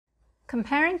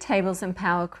Comparing tables in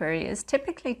Power Query is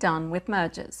typically done with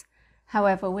merges.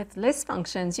 However, with list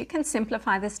functions, you can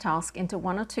simplify this task into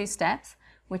 1 or 2 steps,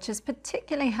 which is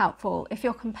particularly helpful if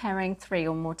you're comparing 3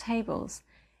 or more tables.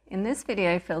 In this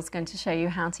video, Phil's going to show you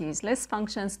how to use list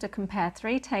functions to compare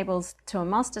 3 tables to a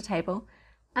master table,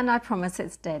 and I promise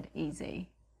it's dead easy.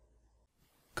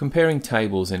 Comparing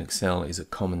tables in Excel is a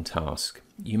common task.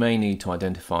 You may need to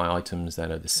identify items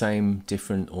that are the same,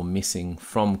 different, or missing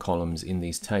from columns in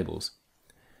these tables.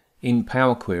 In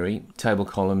Power Query, table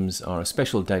columns are a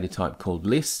special data type called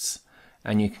lists,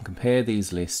 and you can compare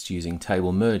these lists using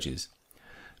table merges.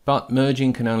 But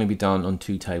merging can only be done on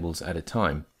 2 tables at a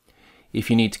time.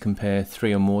 If you need to compare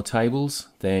 3 or more tables,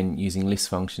 then using list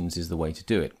functions is the way to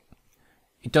do it.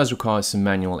 It does require some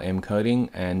manual M-coding,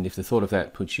 and if the thought of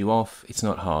that puts you off, it's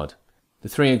not hard. The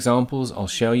 3 examples I'll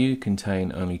show you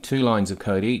contain only 2 lines of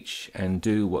code each and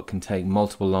do what can take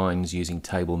multiple lines using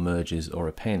table merges or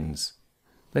appends.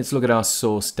 Let's look at our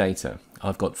source data.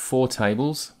 I've got 4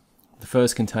 tables. The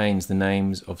first contains the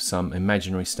names of some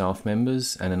imaginary staff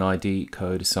members and an ID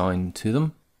code assigned to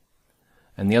them.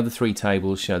 And the other 3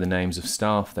 tables show the names of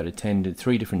staff that attended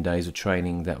 3 different days of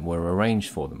training that were arranged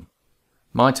for them.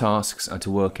 My tasks are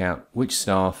to work out which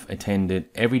staff attended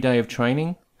every day of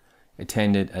training,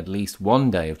 attended at least 1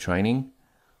 day of training,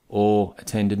 or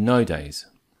attended no days.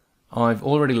 I've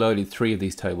already loaded 3 of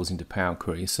these tables into Power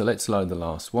Query, so let's load the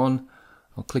last one.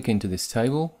 I'll click into this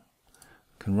table,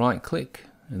 I can right click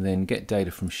and then get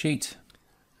data from sheet,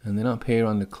 and then up here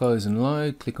under close and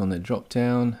load, click on the drop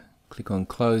down, click on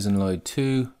close and load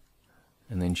to,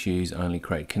 and then choose only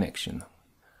create connection.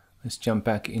 Let's jump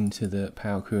back into the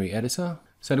Power Query editor.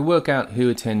 So to work out who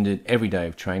attended every day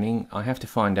of training, I have to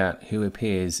find out who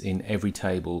appears in every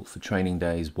table for training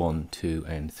days 1, 2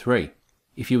 and 3.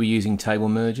 If you were using table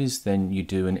merges, then you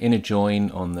do an inner join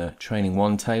on the training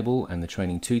 1 table and the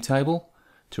training 2 table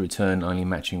to return only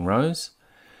matching rows.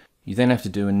 You then have to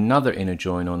do another inner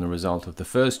join on the result of the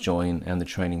first join and the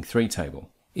training 3 table.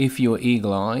 If you're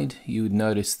eagle-eyed, you would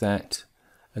notice that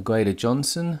Agueda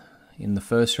Johnson in the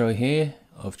first row here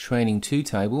of training 2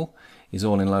 table is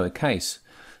all in lowercase.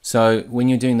 So when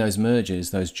you're doing those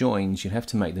merges, those joins, you have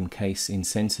to make them case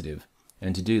insensitive.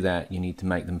 And to do that, you need to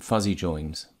make them fuzzy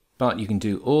joins. But you can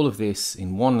do all of this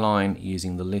in one line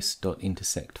using the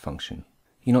List.Intersect function.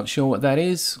 You're not sure what that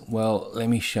is? Well, let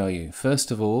me show you. First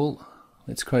of all,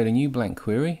 let's create a new blank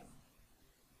query.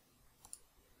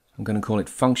 I'm going to call it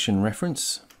function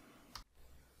reference.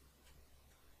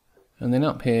 And then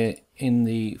up here in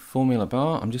the formula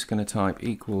bar, I'm just going to type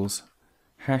equals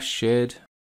 #shared.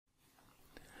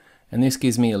 And this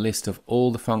gives me a list of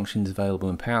all the functions available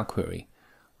in Power Query.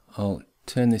 I'll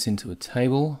turn this into a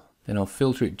table, then I'll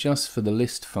filter it just for the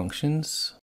list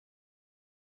functions.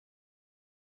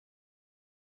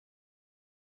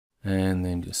 And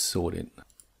then just sort it.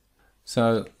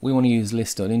 So we want to use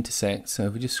List.Intersect, so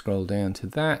if we just scroll down to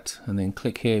that and then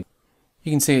click here,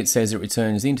 you can see it says it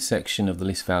returns the intersection of the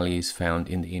list values found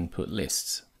in the input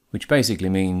lists, which basically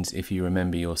means if you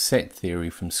remember your set theory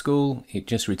from school, it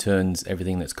just returns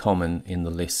everything that's common in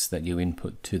the lists that you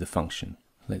input to the function.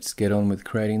 Let's get on with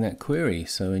creating that query.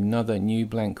 So another new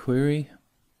blank query,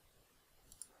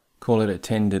 call it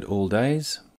attended all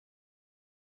days.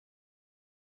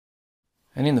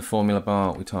 And in the formula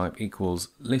bar, we type equals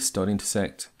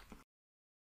List.Intersect,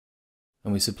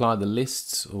 and we supply the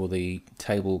lists or the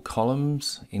table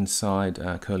columns inside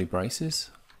curly braces.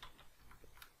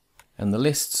 And the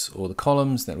lists or the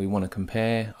columns that we want to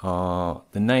compare are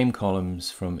the name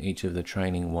columns from each of the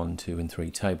training 1, 2 and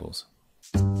 3 tables.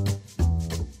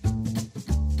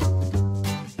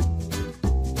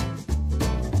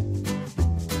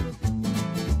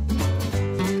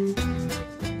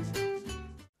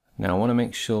 Now I want to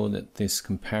make sure that this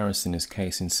comparison is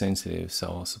case insensitive, so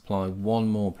I'll supply one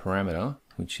more parameter,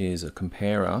 which is a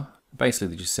comparer.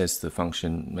 Basically it just says to the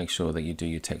function, make sure that you do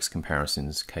your text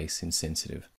comparisons case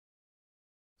insensitive.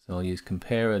 So I'll use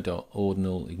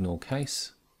comparer.ordinal ignore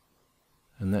case,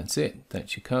 and that's it.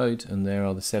 That's your code, and there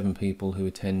are the 7 people who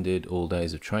attended all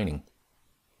days of training.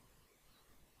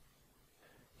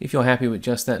 If you're happy with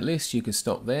just that list, you can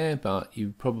stop there, but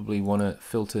you probably want to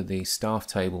filter the staff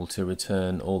table to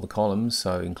return all the columns,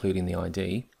 so including the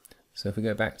ID. So if we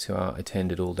go back to our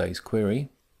attended all days query,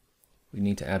 we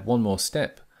need to add one more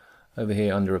step. Over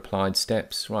here under applied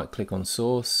steps, right click on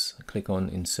source, click on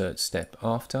insert step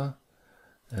after,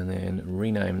 and then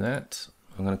rename that.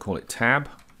 I'm going to call it tab,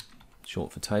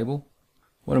 short for table.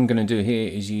 What I'm going to do here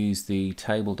is use the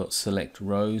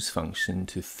Table.SelectRows function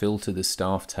to filter the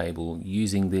staff table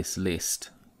using this list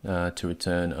to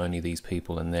return only these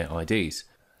people and their IDs.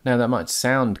 Now that might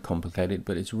sound complicated,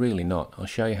 but it's really not. I'll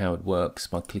show you how it works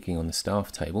by clicking on the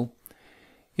staff table.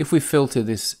 If we filter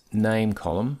this name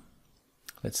column,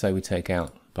 let's say we take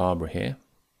out Barbara here,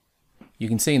 you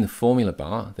can see in the formula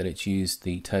bar that it's used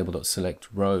the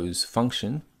Table.SelectRows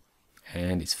function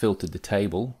and it's filtered the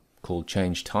table called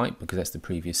change type because that's the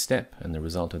previous step and the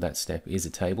result of that step is a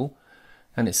table.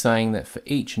 And it's saying that for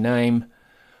each name,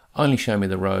 only show me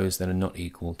the rows that are not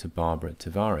equal to Barbara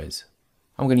Tavares.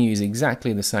 I'm going to use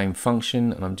exactly the same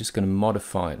function and I'm just going to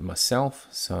modify it myself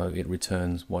so it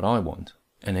returns what I want.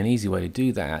 And an easy way to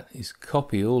do that is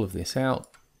copy all of this out.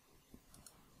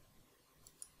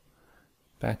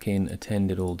 Back in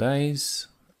attended all days,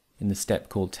 in the step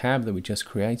called tab that we just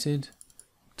created,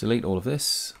 delete all of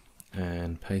this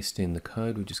and paste in the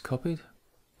code we just copied.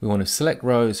 We want to select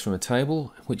rows from a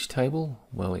table. Which table?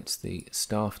 Well, it's the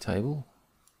staff table.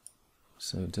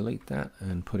 So delete that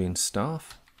and put in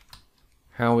staff.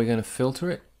 How are we going to filter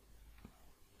it?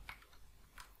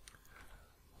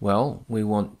 Well, we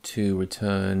want to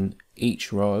return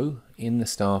each row in the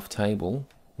staff table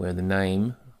where the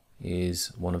name is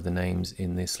one of the names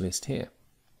in this list here.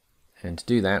 And to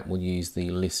do that, we'll use the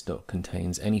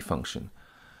List.ContainsAny function.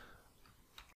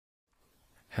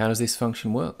 How does this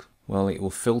function work? Well, it will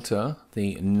filter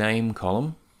the name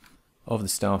column of the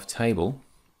staff table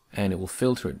and it will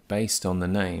filter it based on the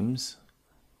names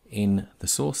in the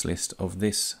source list of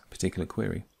this particular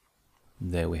query.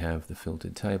 There we have the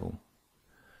filtered table.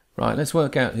 Right, let's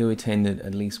work out who attended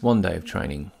at least one day of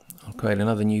training. I'll create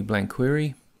another new blank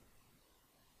query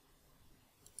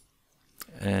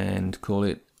and call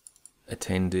it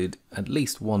attended at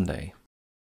least one day.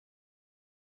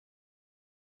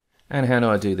 And how do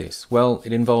I do this? Well,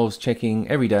 it involves checking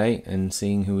every day and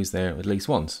seeing who is there at least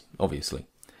once, obviously.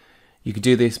 You could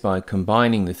do this by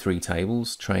combining the three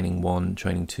tables, training 1,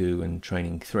 training 2, and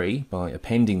training 3, by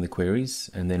appending the queries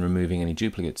and then removing any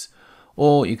duplicates.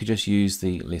 Or you could just use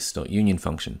the List.Union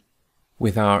function.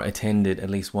 With our attended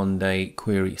at least one day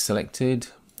query selected,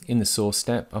 in the source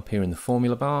step up here in the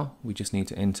formula bar, we just need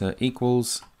to enter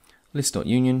equals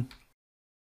List.Union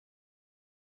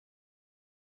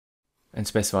and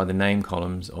specify the name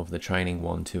columns of the training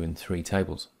 1, 2, and 3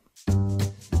 tables.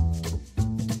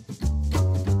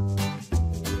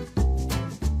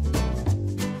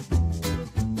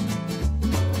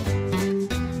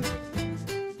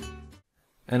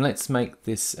 And let's make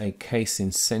this a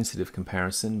case-insensitive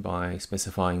comparison by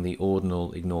specifying the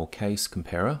ordinal ignore case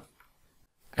comparer.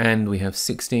 And we have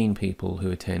 16 people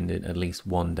who attended at least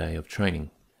one day of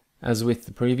training. As with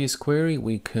the previous query,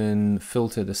 we can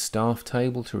filter the staff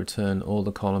table to return all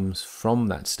the columns from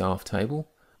that staff table.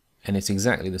 And it's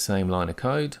exactly the same line of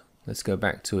code. Let's go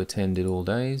back to attended all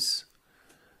days.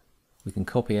 We can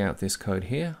copy out this code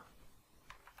here.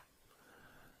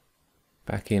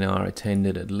 Back in our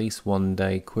attended at least one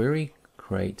day query,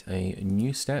 create a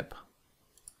new step,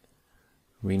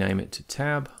 rename it to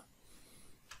tab,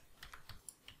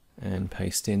 and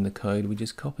paste in the code we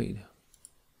just copied.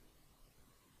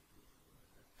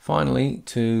 Finally,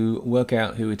 to work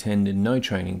out who attended no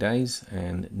training days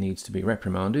and needs to be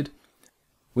reprimanded,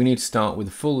 we need to start with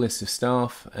a full list of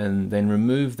staff and then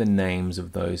remove the names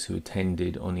of those who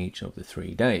attended on each of the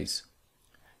 3 days.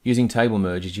 Using table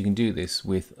merges, you can do this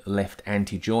with left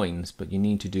anti-joins, but you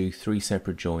need to do 3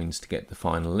 separate joins to get the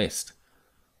final list.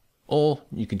 Or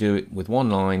you can do it with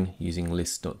one line using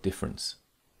List.Difference.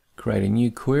 Create a new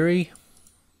query.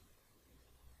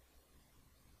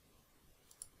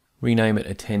 Rename it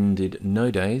attended no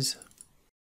days.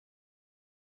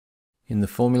 In the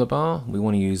formula bar, we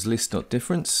want to use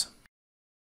List.Difference.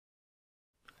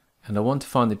 And I want to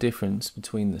find the difference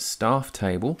between the staff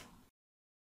table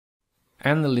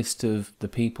and the list of the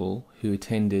people who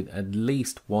attended at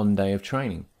least one day of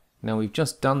training. Now we've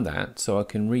just done that, so I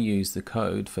can reuse the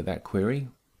code for that query,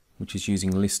 which is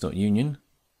using List.Union,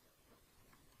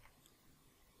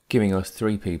 giving us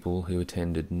 3 people who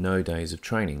attended no days of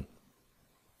training.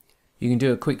 You can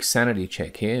do a quick sanity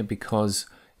check here, because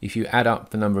if you add up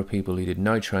the number of people who did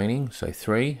no training, so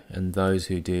 3, and those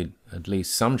who did at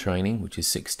least some training, which is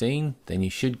 16, then you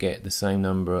should get the same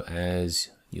number as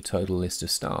your total list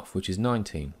of staff, which is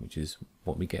 19, which is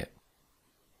what we get.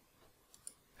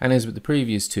 And as with the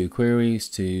previous 2 queries,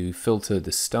 to filter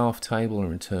the staff table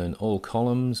and return all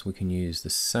columns, we can use the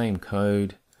same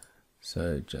code.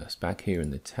 So just back here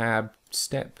in the tab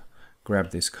step,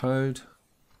 grab this code,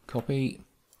 copy.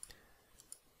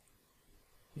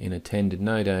 In attended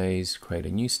no days, create a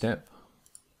new step,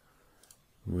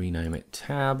 rename it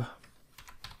tab,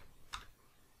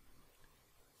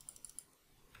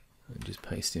 and just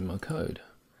paste in my code.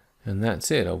 And that's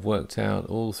it. I've worked out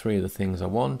all three of the things I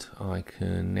want. I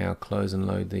can now close and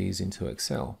load these into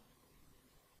Excel.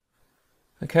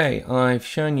 Okay, I've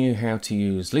shown you how to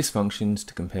use list functions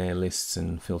to compare lists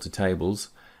and filter tables.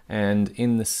 And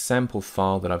in the sample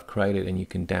file that I've created and you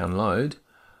can download,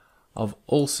 I've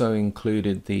also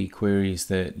included the queries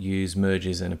that use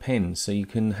merges and appends, so you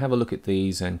can have a look at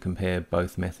these and compare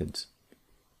both methods.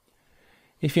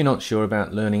 If you're not sure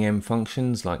about learning M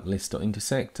functions like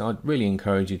List.Intersect, I'd really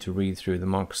encourage you to read through the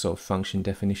Microsoft function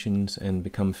definitions and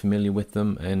become familiar with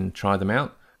them and try them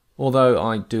out. Although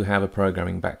I do have a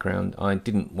programming background, I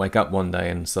didn't wake up one day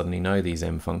and suddenly know these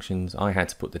M functions. I had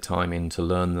to put the time in to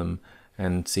learn them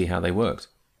and see how they worked.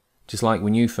 Just like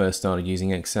when you first started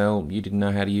using Excel, you didn't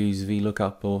know how to use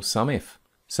VLOOKUP or SUMIF.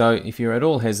 So if you're at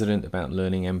all hesitant about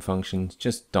learning M functions,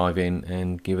 just dive in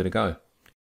and give it a go.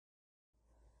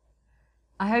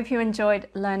 I hope you enjoyed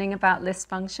learning about list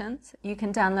functions. You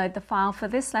can download the file for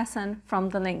this lesson from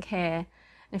the link here.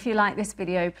 And if you like this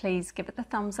video, please give it the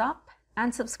thumbs up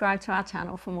and subscribe to our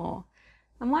channel for more.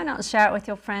 And why not share it with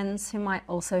your friends who might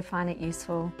also find it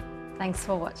useful. Thanks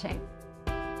for watching.